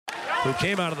who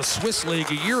came out of the Swiss League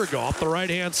a year ago off the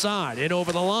right-hand side. In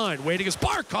over the line, waiting is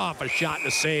Barkov. A shot and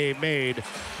a save made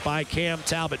by Cam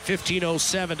Talbot.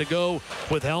 15:07 to go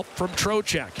with help from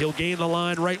Trocheck. He'll gain the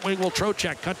line. Right wing will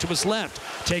Trocheck cut to his left.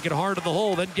 Take it hard to the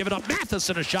hole, then give it up.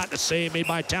 Matheson, a shot and a save made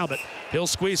by Talbot. He'll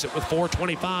squeeze it with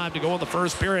 4:25 to go in the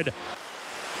first period.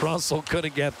 Russell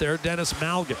couldn't get there. Dennis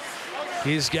Malgin.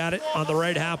 He's got it on the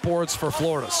right half boards for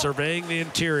Florida. Surveying the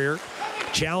interior.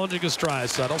 Challenging his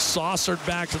Draisaitl. Saucered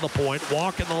back to the point.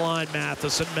 Walking the line,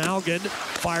 Matheson. Malgin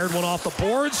fired one off the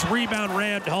boards. Rebound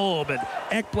rammed home. And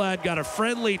Ekblad got a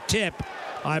friendly tip.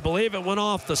 I believe it went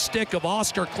off the stick of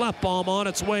Oscar Klefbom on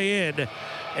its way in.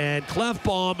 And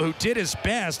Klefbom, who did his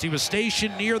best, he was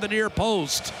stationed near the near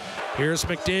post. Here's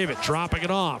McDavid dropping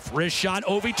it off. Wrist shot,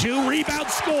 Ovi2, rebound,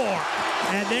 score.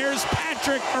 And there's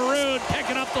Patrick Maroon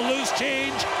picking up the loose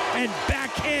change and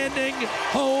backhanding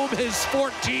home his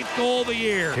 14th goal of the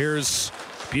year. Here's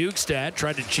Bjugstad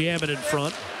tried to jam it in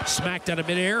front, smacked out of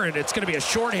midair, and it's going to be a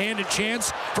shorthanded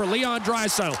chance for Leon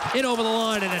Draisaitl. In over the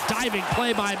line and a diving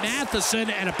play by Matheson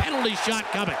and a penalty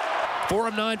shot coming. 4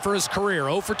 of 9 for his career,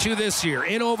 0 for 2 this year.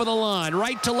 In over the line,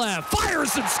 right to left,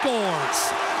 fires and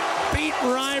scores. Beat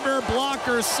Reimer,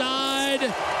 blocker side.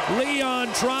 Leon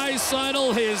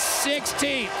Draisaitl, his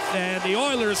 16th. And the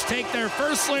Oilers take their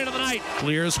first lead of the night.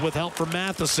 Clears with help from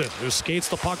Matheson, who skates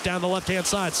the puck down the left-hand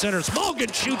side. Centers,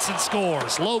 Malgin shoots and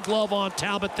scores. Low glove on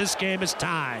Talbot. This game is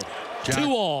tied.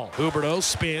 2-2. Huberdeau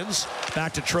spins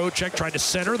back to Trocheck, tried to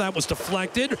center. That was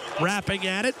deflected. Wrapping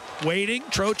at it, waiting.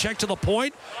 Trocheck to the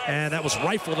point, and that was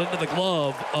rifled into the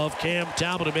glove of Cam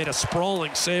Talbot, who made a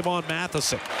sprawling save on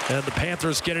Matheson. And the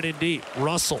Panthers get it in deep.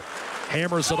 Russell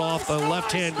hammers it off the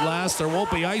left-hand glass. There won't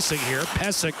be icing here.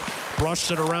 Pesek brushed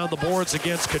it around the boards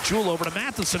against Caggiula. Over to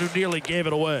Matheson, who nearly gave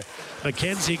it away.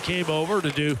 McKenzie came over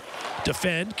to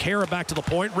defend. Kara back to the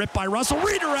point. Ripped by Russell.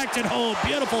 Redirected home.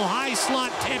 Beautiful high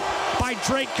slot tip by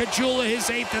Drake Caggiula, his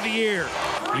 8th of the year.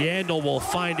 Yandel will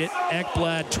find it.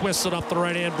 Ekblad twists it up the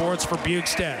right-hand boards for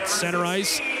Bjugstad. Center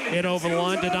ice. In over the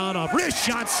line. Dadonov. Wrist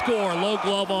shot, score. Low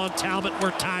glove on Talbot.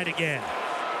 We're tied again.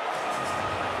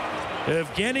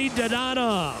 Evgeny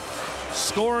Dadonov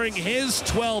scoring his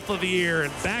 12th of the year,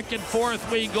 and back and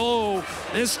forth we go.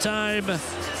 This time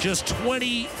just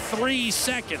 23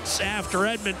 seconds after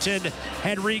Edmonton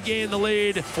had regained the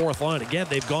lead. Fourth line again.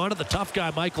 They've gone to the tough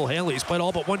guy, Michael Haley. He's played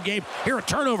all but one game. Here a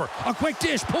turnover, a quick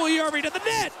dish, Puljujarvi to the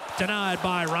net, denied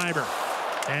by Reimer,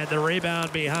 and the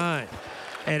rebound behind.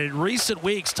 And in recent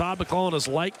weeks, Todd McLellan has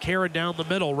liked Kara down the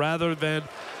middle rather than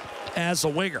as a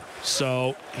winger.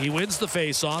 So he wins the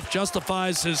face-off,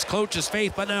 justifies his coach's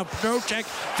faith, but now Trocheck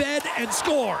fed and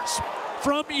scores.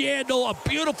 From Yandel, a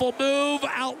beautiful move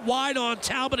out wide on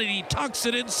Talbot, and he tucks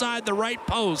it inside the right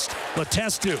post.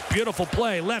 Letestu, beautiful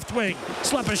play, left wing.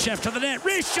 Slepyshev to the net,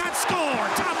 wrist shot, score,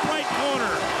 top right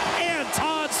corner.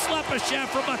 Anton Slepyshev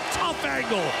from a tough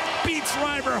angle beats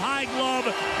Reimer high glove,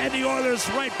 and the Oilers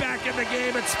right back in the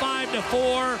game. It's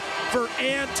 5-4 for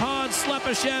Anton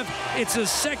Slepyshev. It's his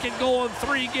second goal in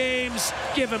 3 games.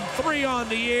 Give him 3 on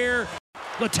the year.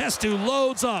 Letestu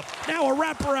loads up. Now a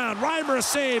wraparound. Reimer a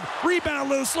save. Rebound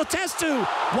loose. Letestu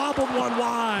wobbled one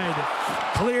wide.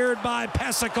 Cleared by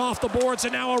Pesek off the boards,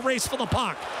 and now a race for the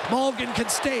puck. Malgin can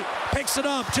skate. Picks it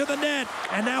up to the net,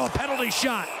 and now a penalty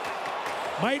shot.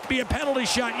 Might be a penalty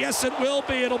shot. Yes, it will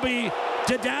be. It'll be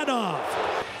Dadonov.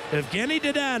 Evgeny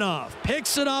Dadonov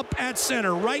picks it up at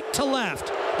center, right to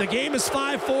left. The game is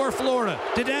 5-4 Florida.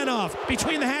 Dadonov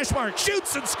between the hash marks,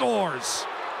 shoots and scores.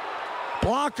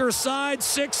 Blocker side,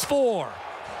 6-4.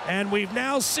 And we've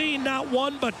now seen not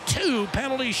 1 but 2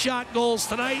 penalty shot goals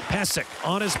tonight. Pesek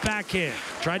on his backhand.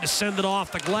 Tried to send it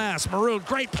off the glass. Maroon,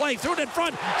 great play, threw it in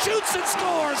front. Shoots and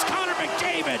scores. Connor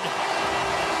McDavid.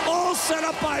 All set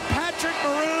up by Patrick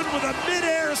Maroon with a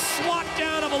midair swat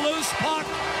down of a loose puck.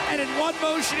 And in one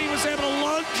motion, he was able to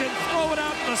lunge and throw it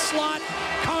out in the slot.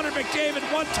 Connor McDavid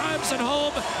 1 times at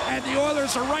home, and the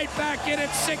Oilers are right back in at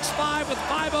 6-5 with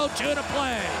 5:02 to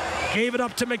play. Gave it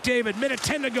up to McDavid, minute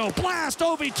 10 to go. Blast,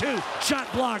 Ovi2,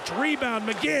 shot blocked, rebound,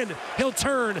 McGinn. He'll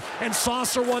turn and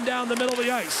saucer one down the middle of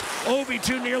the ice.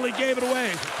 Ovi2 nearly gave it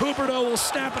away. Huberdeau will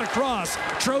snap it across.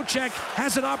 Trocheck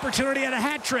has an opportunity at a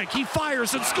hat trick. He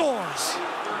fires and scores.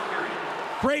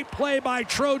 Great play by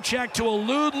Trocheck to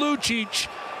elude Lucic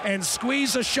and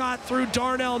squeeze a shot through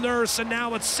Darnell Nurse, and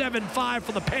now it's 7-5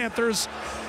 for the Panthers.